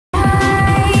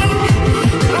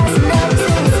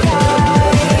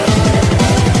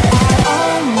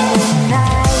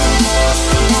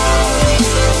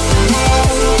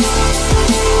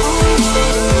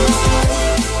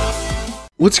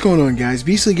What's going on, guys?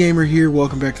 Beastly Gamer here.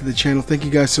 Welcome back to the channel. Thank you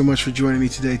guys so much for joining me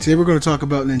today. Today we're going to talk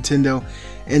about Nintendo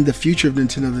and the future of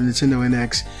Nintendo, the Nintendo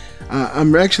NX.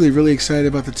 I'm actually really excited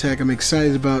about the tech. I'm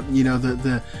excited about,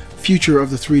 the future of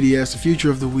the 3DS, the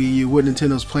future of the Wii U, what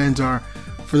Nintendo's plans are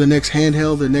for the next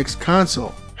handheld, the next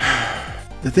console.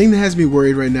 The thing that has me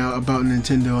worried right now about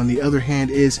Nintendo, on the other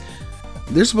hand, is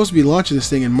they're supposed to be launching this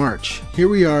thing in March. Here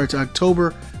we are, it's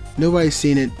October, nobody's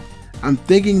seen it. I'm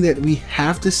thinking that we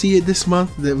have to see it this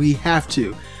month, that we have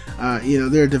to.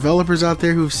 There are developers out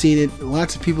there who've seen it.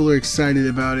 Lots of people are excited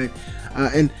about it.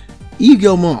 And Yves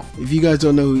Guillemot, if you guys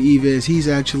don't know who Yves is, he's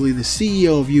actually the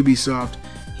CEO of Ubisoft.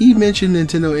 He mentioned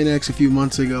Nintendo NX a few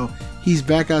months ago. He's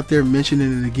back out there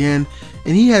mentioning it again.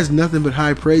 And he has nothing but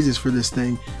high praises for this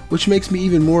thing, which makes me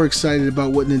even more excited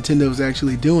about what Nintendo's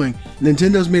actually doing.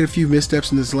 Nintendo's made a few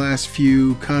missteps in this last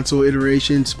few console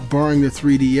iterations, barring the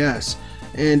 3DS.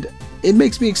 And it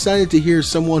makes me excited to hear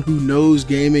someone who knows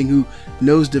gaming, who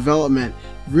knows development,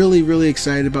 really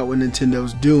excited about what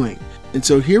Nintendo's doing. And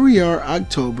so here we are,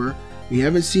 October. We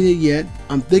haven't seen it yet.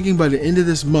 I'm thinking by the end of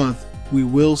this month, we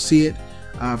will see it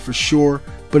for sure.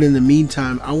 But in the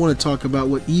meantime, I want to talk about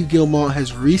what Yves Guillemot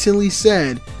has recently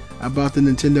said about the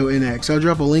Nintendo NX. I'll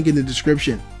drop a link in the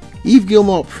description. Yves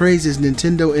Guillemot praises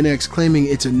Nintendo NX, claiming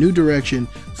it's a new direction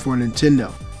for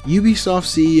Nintendo. Ubisoft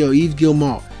CEO Yves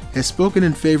Guillemot has spoken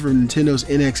in favor of Nintendo's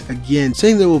NX again,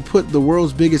 saying that it will put the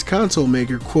world's biggest console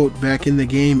maker, quote, back in the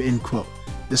game, end quote.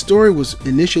 The story was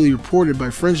initially reported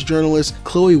by French journalist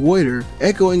Chloe Woiter,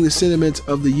 echoing the sentiments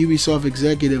of the Ubisoft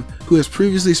executive who has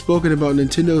previously spoken about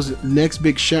Nintendo's next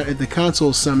big shot at the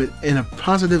console summit in a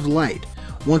positive light.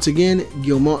 Once again,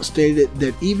 Guillemot stated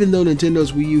that even though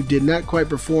Nintendo's Wii U did not quite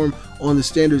perform on the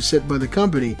standards set by the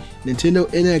company, Nintendo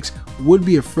NX would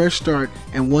be a fresh start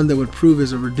and one that would prove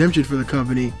as a redemption for the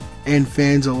company and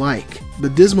fans alike. The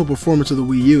dismal performance of the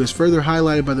Wii U is further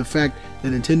highlighted by the fact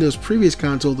that Nintendo's previous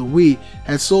console, the Wii,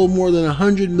 had sold more than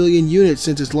 100 million units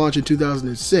since its launch in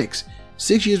 2006,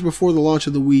 6 years before the launch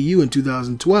of the Wii U in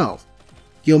 2012.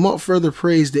 Guillemot further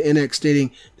praised the NX,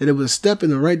 stating that it was a step in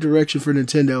the right direction for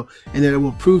Nintendo and that it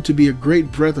will prove to be a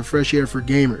great breath of fresh air for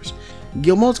gamers.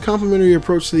 Guillemot's complimentary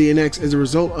approach to the NX is a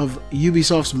result of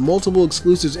Ubisoft's multiple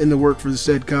exclusives in the work for the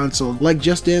said console, like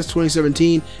Just Dance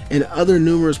 2017 and other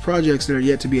numerous projects that are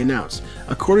yet to be announced.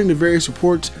 According to various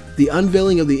reports, the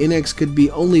unveiling of the NX could be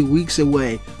only weeks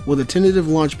away, with a tentative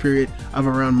launch period of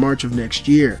around March of next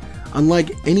year.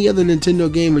 Unlike any other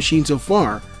Nintendo game machine so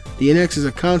far, the NX is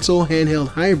a console handheld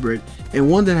hybrid and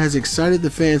one that has excited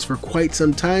the fans for quite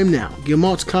some time now.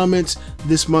 Guillemot's comments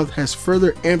this month has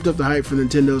further amped up the hype for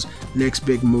Nintendo's next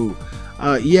big move.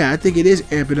 Yeah, I think it is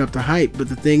amping up the hype, but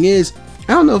the thing is,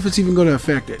 I don't know if it's even going to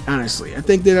affect it, honestly. I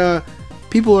think that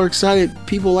people are excited,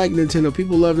 people like Nintendo,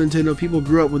 people love Nintendo, people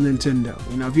grew up with Nintendo.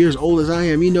 If you're as old as I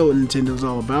am, you know what Nintendo's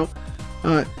all about.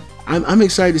 I'm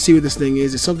excited to see what this thing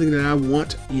is. It's something that I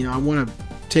want. I want to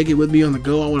take it with me on the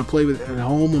go. I want to play with it at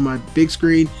home on my big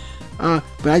screen, but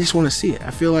I just want to see it.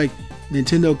 I feel like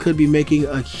Nintendo could be making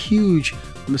a huge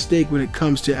mistake when it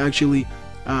comes to actually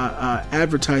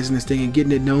advertising this thing and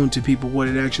getting it known to people what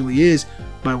it actually is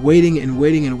by waiting and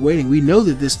waiting and waiting. We know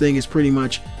that this thing is pretty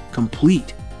much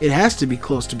complete. It has to be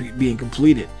close to being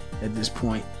completed at this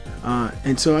point.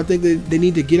 And so I think that they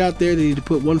need to get out there, they need to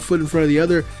put one foot in front of the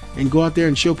other and go out there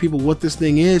and show people what this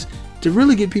thing is to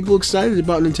really get people excited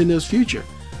about Nintendo's future.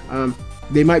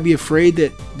 They might be afraid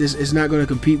that this is not going to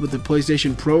compete with the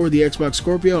PlayStation Pro or the Xbox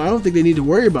Scorpio. I don't think they need to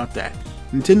worry about that.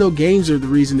 Nintendo games are the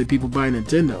reason that people buy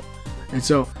Nintendo. And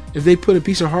so if they put a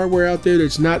piece of hardware out there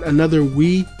that's not another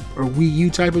Wii or Wii U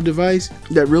type of device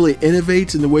that really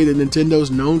innovates in the way that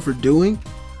Nintendo's known for doing,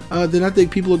 then I think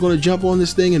people are going to jump on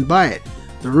this thing and buy it.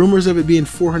 The rumors of it being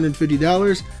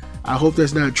 $450, I hope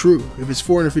that's not true. If it's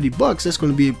 $450, that's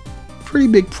going to be a pretty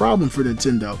big problem for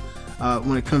Nintendo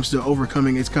when it comes to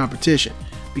overcoming its competition.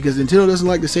 Because Nintendo doesn't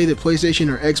like to say that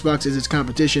PlayStation or Xbox is its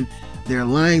competition. They're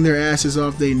lying their asses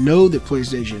off. They know that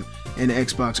PlayStation and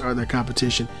Xbox are their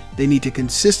competition. They need to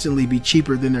consistently be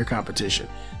cheaper than their competition.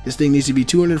 This thing needs to be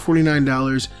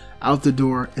 $249 out the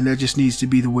door, and that just needs to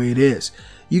be the way it is.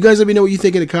 You guys let me know what you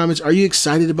think in the comments. Are you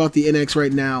excited about the NX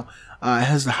right now?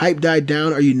 Has the hype died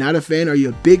down? Are you not a fan? Are you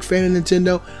a big fan of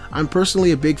Nintendo? I'm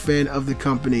personally a big fan of the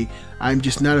company. I'm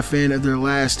just not a fan of their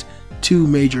last two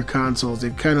major consoles.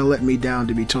 They've kind of let me down,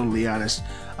 to be totally honest.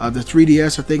 The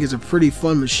 3DS I think is a pretty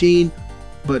fun machine,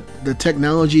 but the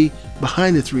technology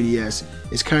behind the 3DS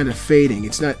is kind of fading.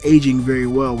 It's not aging very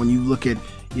well when you look at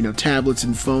tablets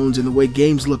and phones and the way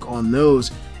games look on those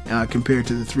compared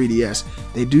to the 3DS.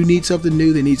 They do need something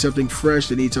new. They need something fresh.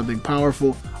 They need something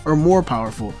powerful or more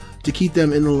powerful to keep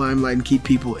them in the limelight and keep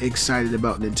people excited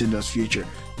about Nintendo's future.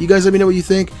 You guys let me know what you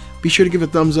think. Be sure to give a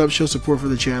thumbs up, show support for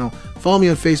the channel. Follow me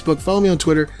on Facebook, follow me on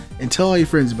Twitter, and tell all your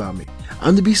friends about me.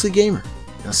 I'm the Beastly Gamer.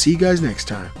 I'll see you guys next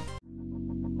time.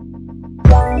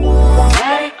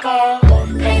 Let it go.